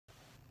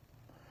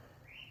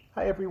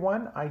Hi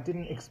everyone, I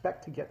didn't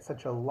expect to get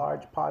such a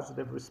large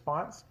positive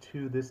response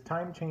to this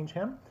time change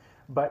hymn,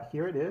 but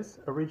here it is.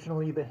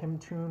 Originally the hymn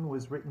tune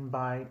was written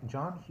by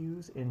John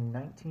Hughes in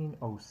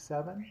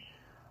 1907,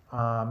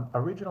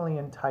 originally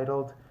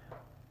entitled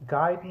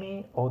Guide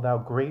Me, O Thou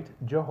Great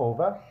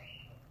Jehovah,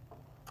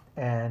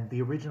 and the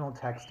original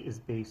text is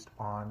based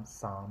on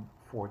Psalm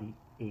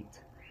 48.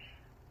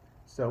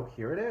 So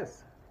here it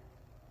is.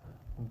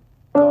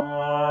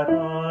 God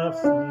of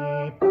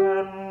sleep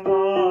and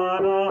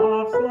God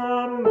of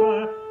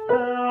slumber,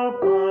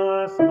 help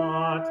us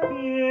not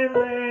be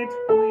late,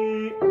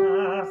 we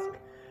ask.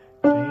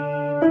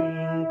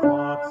 Changing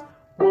clocks,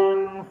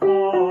 one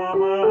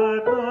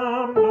forward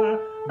number,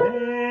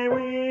 may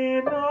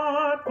we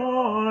not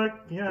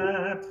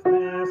forget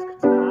this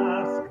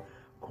task.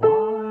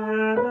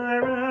 Choir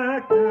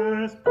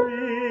directors,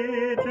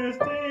 preachers,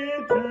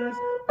 teachers,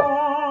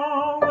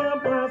 all will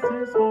bless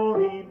his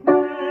holy name.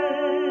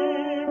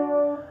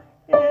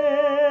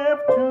 If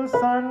to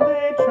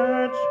Sunday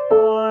church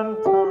on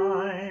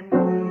time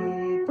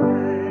we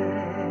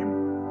came.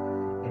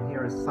 And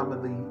here is some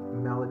of the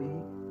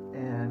melody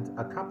and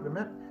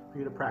accompaniment for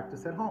you to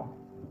practice at home.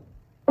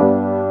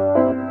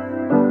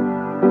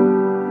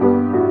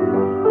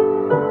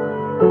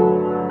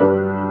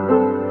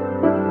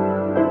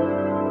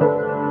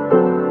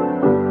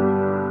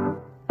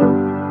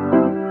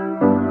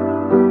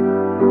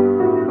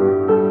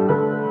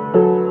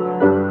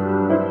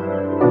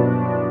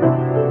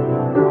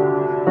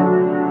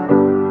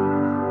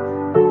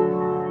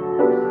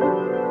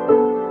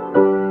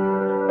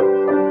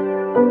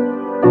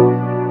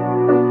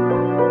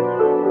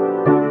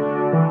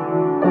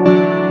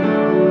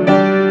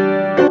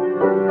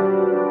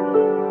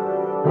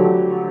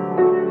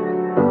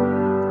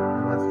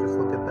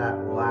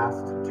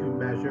 Last two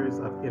measures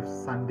of If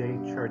Sunday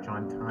Church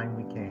on Time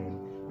We Came.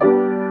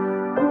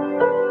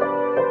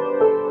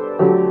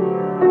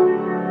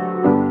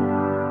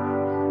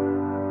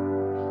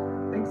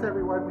 Thanks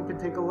everyone. We can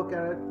take a look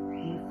at it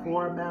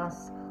before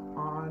Mass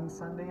on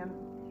Sunday and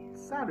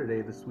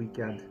Saturday this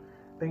weekend.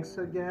 Thanks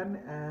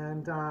again,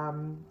 and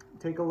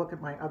take a look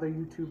at my other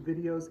YouTube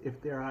videos if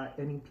there are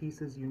any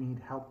pieces you need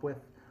help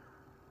with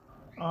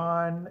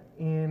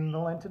in the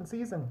Lenten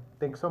season.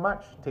 Thanks so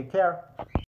much. Take care.